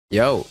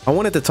Yo, I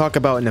wanted to talk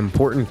about an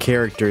important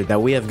character that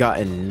we have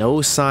gotten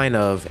no sign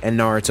of in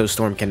Naruto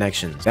Storm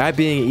Connections. That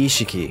being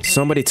Isshiki.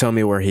 Somebody tell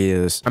me where he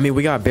is. I mean,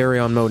 we got Barry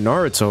on mode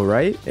Naruto,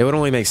 right? It would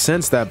only make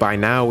sense that by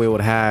now we would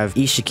have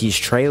Ishiki's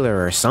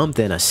trailer or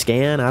something, a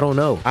scan, I don't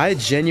know. I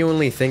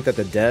genuinely think that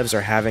the devs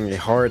are having a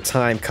hard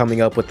time coming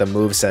up with the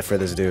moveset for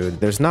this dude.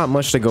 There's not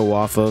much to go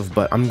off of,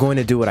 but I'm going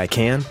to do what I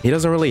can. He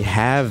doesn't really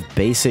have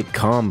basic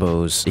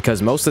combos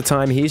because most of the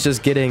time he's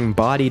just getting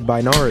bodied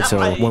by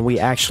Naruto when we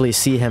actually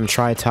see him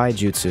try taijutsu.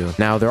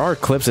 Now, there are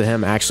clips of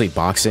him actually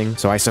boxing,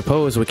 so I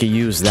suppose we could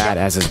use that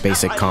as his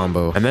basic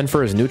combo. And then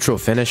for his neutral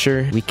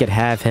finisher, we could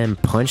have him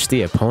punch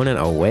the opponent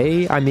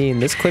away. I mean,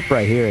 this clip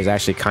right here is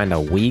actually kind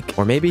of weak,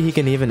 or maybe he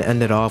can even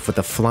end it off with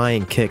a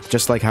flying kick,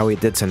 just like how he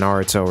did to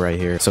Naruto right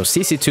here. So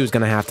CC2 is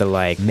gonna have to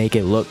like make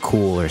it look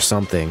cool or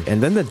something.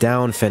 And then the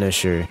down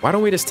finisher. Why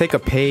don't we just take a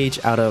page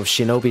out of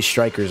Shinobi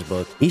Striker's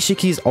book?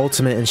 Ishiki's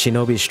ultimate in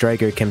Shinobi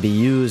Striker can be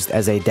used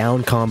as a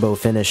down combo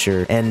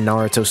finisher in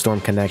Naruto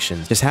Storm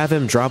Connections. Just have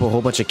him drop a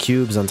whole bunch of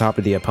cubes on top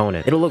of the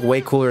opponent. It'll look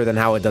way cooler than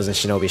how it does in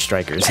Shinobi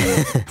Strikers.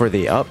 For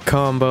the up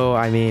combo,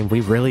 I mean,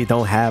 we really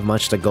don't have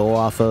much to go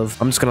off of.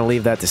 I'm just gonna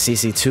leave that to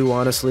CC2,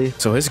 honestly.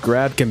 So his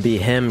grab can be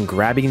him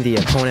grabbing the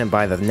opponent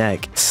by the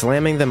neck,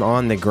 slamming them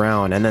on the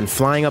ground, and then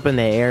flying up in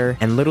the air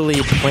and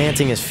literally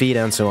planting his feet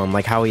into him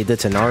like how he did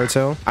to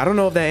Naruto. I don't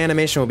know if that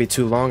animation will be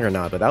too long or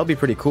not, but that would be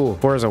pretty cool.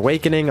 For his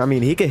awakening, I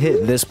mean, he could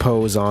hit this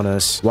pose on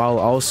us while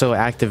also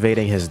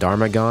activating his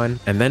Dharmagon.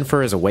 And then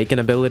for his awaken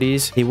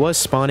abilities, he was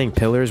spawning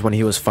pillars when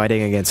he was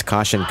fighting against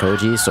Kashin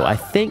Koji, so I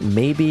think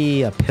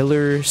maybe a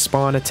pillar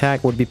spawn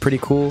attack would be pretty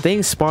cool.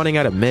 Things spawning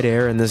out of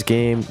midair in this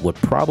game would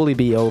probably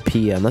be OP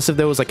unless if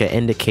there was like an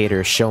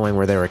indicator showing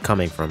where they were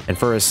coming from. And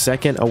for his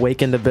second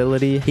awakened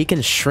ability, he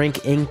can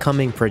shrink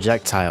incoming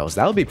projectiles.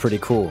 That would be pretty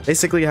cool.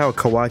 Basically how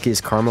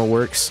Kawaki's karma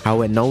works,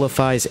 how it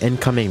nullifies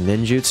incoming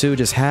ninjutsu,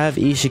 just have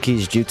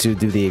Ishiki's jutsu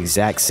do the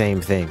exact same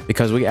thing,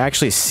 because we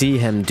actually see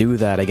him do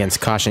that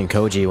against Kashin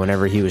Koji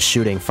whenever he was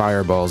shooting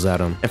fireballs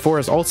at him. And for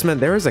his ultimate,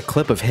 there is a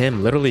clip of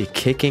him literally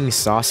kicking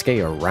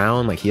Sasuke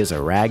around like he is a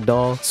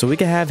ragdoll, so we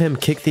can have him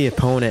kick the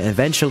opponent,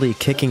 eventually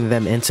kicking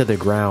them into the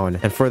ground.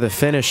 And for the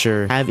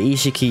finisher, have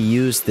Isshiki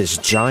use this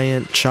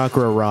giant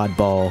chakra rod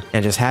ball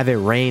and just have it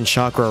rain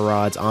chakra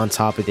rods on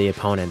top of the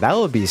opponent. That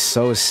would be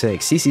so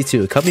sick.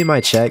 CC2, cut me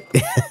my check.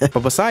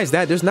 But besides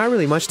that, there's not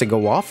really much to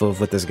go off of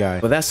with this guy,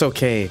 but that's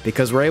okay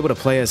because we're able to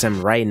play as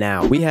him right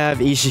now. We have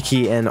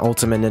Isshiki in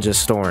Ultimate Ninja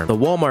Storm, the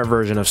Walmart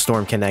version of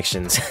Storm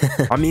Connections.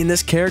 I mean,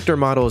 this character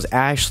model is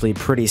actually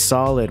pretty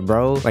solid,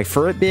 bro. Like,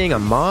 for it being a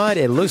mod,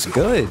 it looks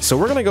good. So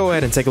we're gonna go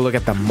ahead and take a look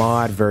at the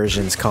mod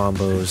versions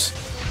combos.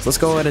 So let's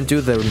go ahead and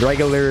do the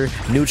regular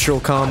neutral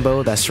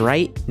combo. That's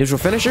right. Neutral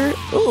finisher.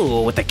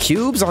 Ooh, with the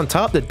cubes on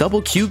top, the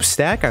double cube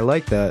stack. I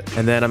like that.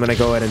 And then I'm gonna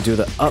go ahead and do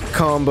the up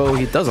combo.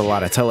 He does a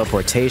lot of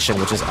teleportation,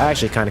 which is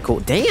actually kind of cool.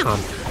 Damn,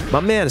 my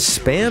man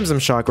spams them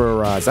chakra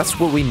rods. That's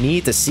what we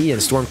need to see in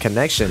Storm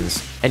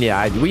Connections. And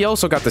yeah, we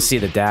also got to see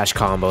the dash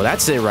combo.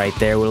 That's it right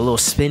there with a little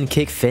spin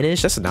kick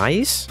finish. That's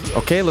nice.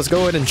 Okay, let's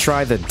go ahead and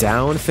try the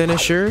down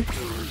finisher.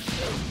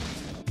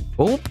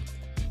 Oop.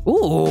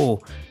 Ooh,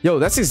 yo,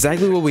 that's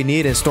exactly what we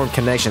need in Storm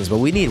Connections, but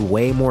we need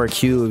way more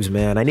cubes,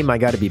 man. I need my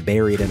guy to be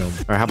buried in them.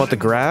 All right, how about the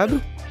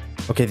grab?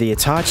 Okay, the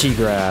Itachi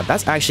grab.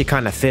 That's actually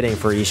kind of fitting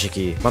for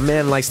Isshiki. My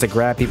man likes to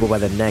grab people by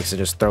the necks and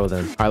just throw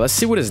them. All right, let's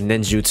see what his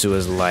ninjutsu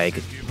is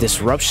like.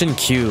 Disruption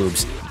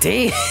cubes.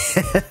 Damn.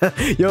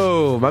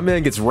 Yo, my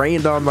man gets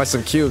rained on by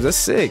some cubes. That's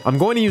sick. I'm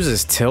going to use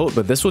his tilt,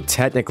 but this would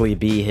technically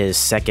be his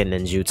second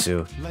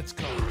ninjutsu. Let's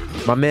go.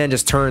 My man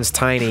just turns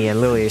tiny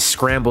and literally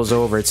scrambles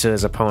over to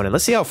his opponent.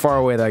 Let's see how far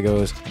away that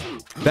goes.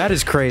 That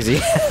is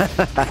crazy.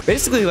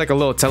 Basically like a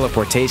little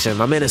teleportation.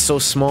 My man is so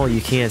small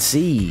you can't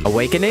see.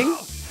 Awakening?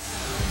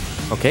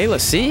 Okay,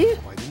 let's see.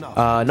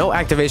 No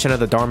activation of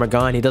the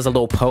Dharmagon. He does a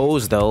little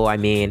pose though. I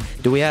mean,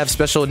 do we have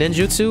special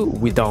ninjutsu?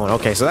 We don't.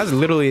 Okay, so that's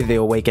literally the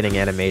awakening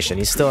animation.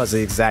 He still has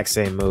the exact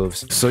same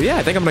moves. So yeah,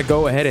 I think I'm gonna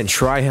go ahead and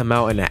try him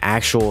out in an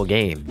actual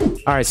game.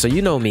 Alright, so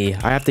you know me.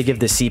 I have to give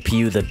the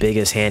CPU the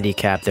biggest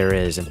handicap there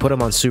is and put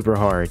him on super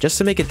hard just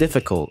to make it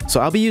difficult. So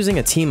I'll be using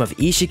a team of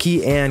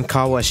Isshiki and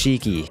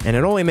Kawashiki, and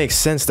it only makes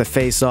sense to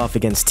face off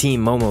against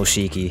Team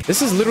Momoshiki.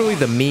 This is literally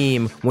the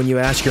meme when you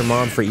ask your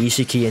mom for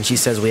Isshiki and she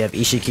says we have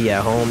Isshiki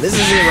at home. This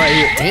is it right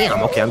here.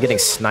 Damn, okay, I'm getting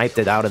sniped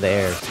out of the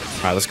air.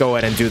 Alright, let's go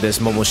ahead and do this,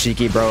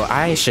 Momoshiki, bro.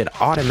 I should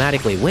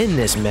automatically win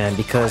this, man,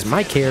 because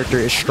my character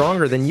is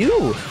stronger than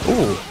you.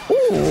 Ooh.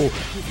 Ooh.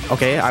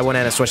 Okay, I went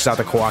ahead and switched out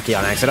the Kawaki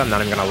on accident. I'm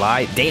not even gonna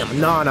lie. Damn,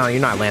 no,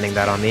 you're not landing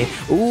that on me.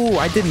 Ooh,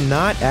 I did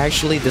not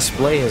actually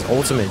display his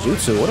ultimate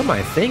jutsu. What am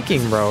I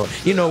thinking, bro?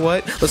 You know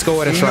what? Let's go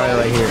ahead and try it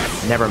right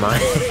here. Never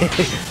mind.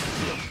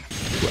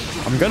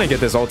 I'm gonna get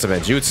this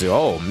ultimate jutsu.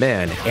 Oh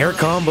man, air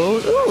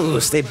combos.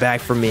 Ooh, stay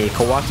back from me.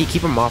 Kawaki,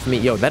 keep him off me.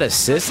 Yo, that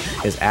assist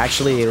is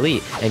actually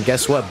elite. And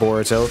guess what,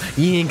 Boruto?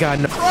 You ain't got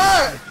no...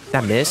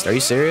 That missed? Are you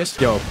serious?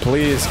 Yo,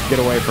 please get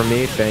away from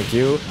me. Thank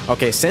you.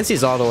 Okay, since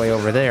he's all the way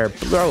over there,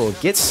 bro,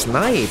 get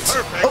sniped.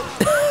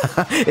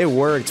 Oh. It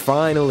worked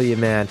finally,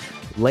 man.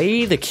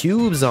 lay the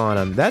cubes on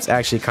him. That's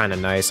actually kind of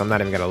nice. I'm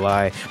not even gonna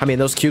lie. I mean,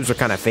 those cubes are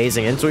kind of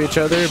phasing into each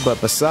other, but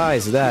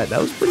besides that,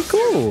 that was pretty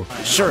cool.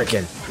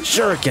 Shuriken.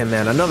 Shuriken,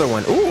 man. Another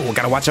one. Ooh,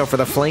 gotta watch out for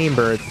the flame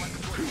bird.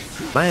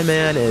 My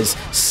man is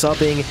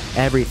subbing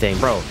everything.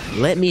 Bro,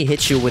 let me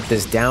hit you with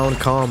this down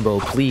combo,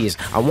 please.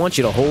 I want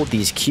you to hold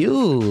these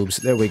cubes.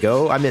 There we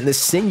go. I mean, this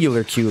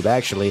singular cube,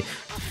 actually.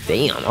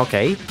 Damn,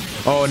 okay.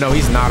 Oh, no,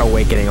 he's not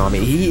awakening on me.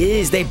 He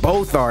is. They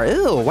both are.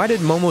 Ew, why did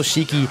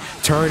Momoshiki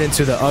turn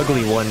into the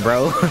ugly one,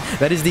 bro?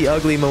 That is the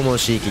ugly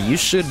Momoshiki. You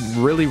should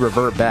really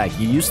revert back.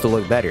 You used to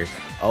look better.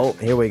 Oh,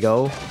 here we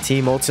go.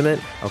 Team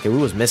Ultimate. Okay, we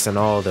was missing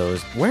all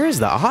those. Where is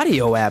the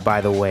audio at, by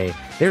the way?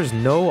 There's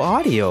no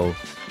audio.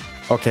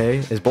 Okay,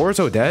 is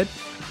Boruto dead?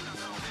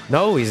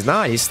 No, he's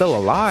not. He's still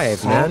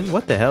alive, man.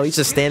 What the hell? He's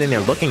just standing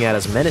there looking at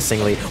us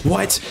menacingly.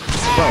 What?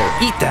 Bro,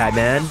 eat that,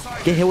 man.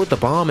 Get hit with the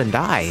bomb and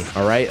die.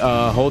 All right,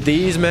 hold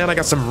these, man. I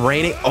got some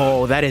raining.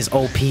 Oh, that is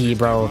OP,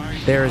 bro.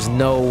 There is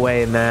no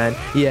way, man.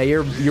 Yeah,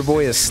 your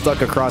boy is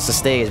stuck across the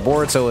stage.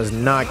 Boruto is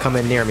not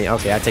coming near me.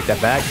 Okay, I take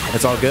that back.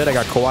 It's all good. I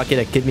got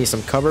Kawaki to give me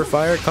some cover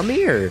fire. Come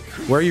here.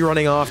 Where are you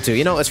running off to?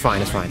 You know, it's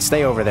fine. It's fine.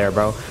 Stay over there,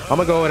 bro. I'm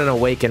gonna go ahead and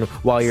awaken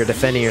while you're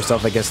defending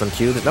yourself against some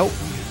cubes. Nope.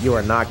 You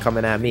are not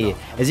coming at me.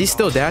 Is he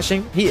still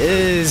dashing? He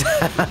is.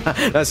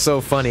 That's so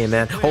funny,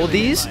 man. Hold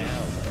these.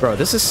 Bro,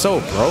 this is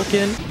so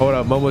broken. Hold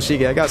up,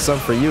 Momoshiki. I got some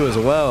for you as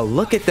well.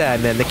 Look at that,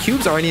 man. The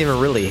cubes aren't even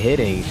really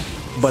hitting,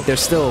 but they're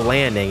still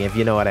landing, if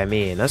you know what I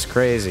mean. That's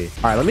crazy.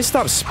 All right, let me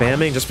stop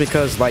spamming just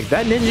because, like,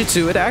 that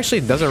ninjutsu, it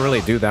actually doesn't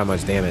really do that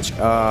much damage.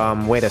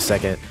 Wait a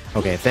second.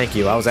 Okay, thank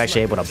you. I was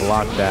actually able to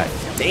block that.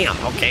 Damn,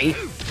 okay.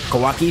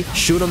 Kawaki,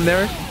 shoot him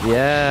there.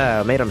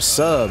 Yeah, made him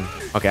sub.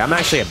 Okay, I'm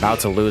actually about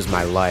to lose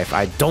my life.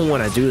 I don't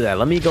want to do that.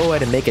 Let me go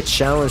ahead and make a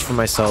challenge for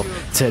myself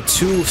to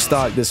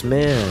two-stock this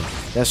man.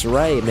 That's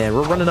right, man.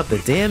 We're running up the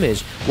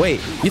damage.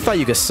 Wait, you thought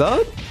you could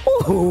sub?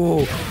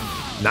 Ooh,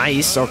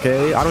 nice,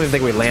 okay. I don't even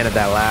think we landed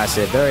that last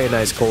hit. Very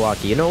nice,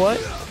 Kawaki. You know what?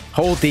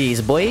 Hold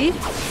these, boy.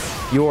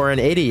 You are an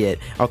idiot.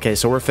 Okay,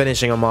 so we're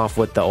finishing him off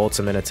with the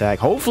ultimate attack.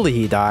 Hopefully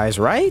he dies,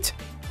 right?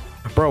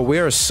 Bro, we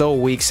are so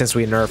weak since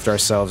we nerfed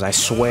ourselves. I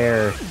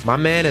swear. My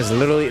man is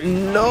literally...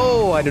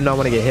 No, I do not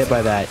want to get hit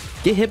by that.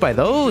 Get hit by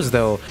those,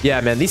 though.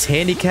 Yeah, man, these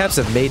handicaps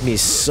have made me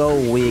so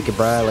weak,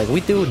 bro. Like,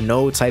 we do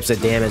no types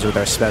of damage with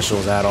our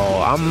specials at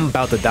all. I'm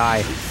about to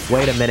die.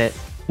 Wait a minute.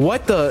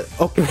 What the...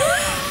 Okay.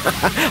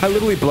 I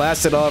literally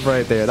blasted off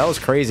right there. That was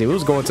crazy. We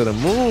was going to the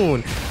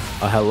moon.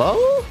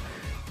 Hello?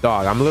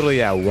 Dog, I'm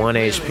literally at 1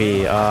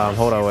 HP.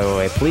 Hold on,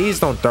 wait. Please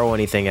don't throw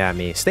anything at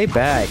me. Stay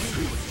back.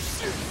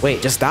 Wait,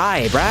 just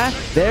die,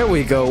 bruh. There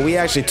we go. We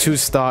actually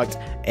two-stocked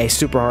a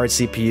super hard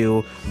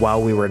CPU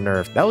while we were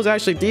nerfed. That was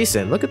actually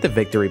decent. Look at the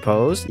victory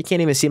pose. You can't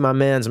even see my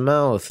man's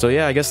mouth. So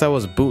yeah, I guess that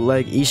was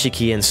bootleg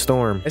Isshiki and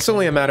Storm. It's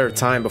only a matter of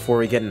time before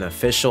we get an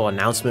official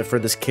announcement for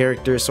this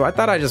character, so I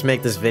thought I'd just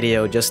make this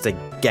video just to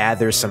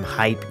gather some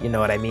hype, you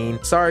know what I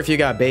mean? Sorry if you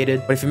got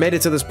baited, but if you made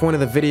it to this point of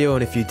the video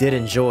and if you did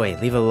enjoy,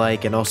 leave a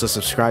like and also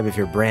subscribe if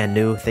you're brand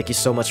new. Thank you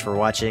so much for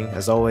watching.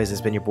 As always,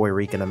 it's been your boy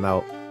Reek and I'm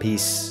out.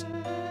 Peace.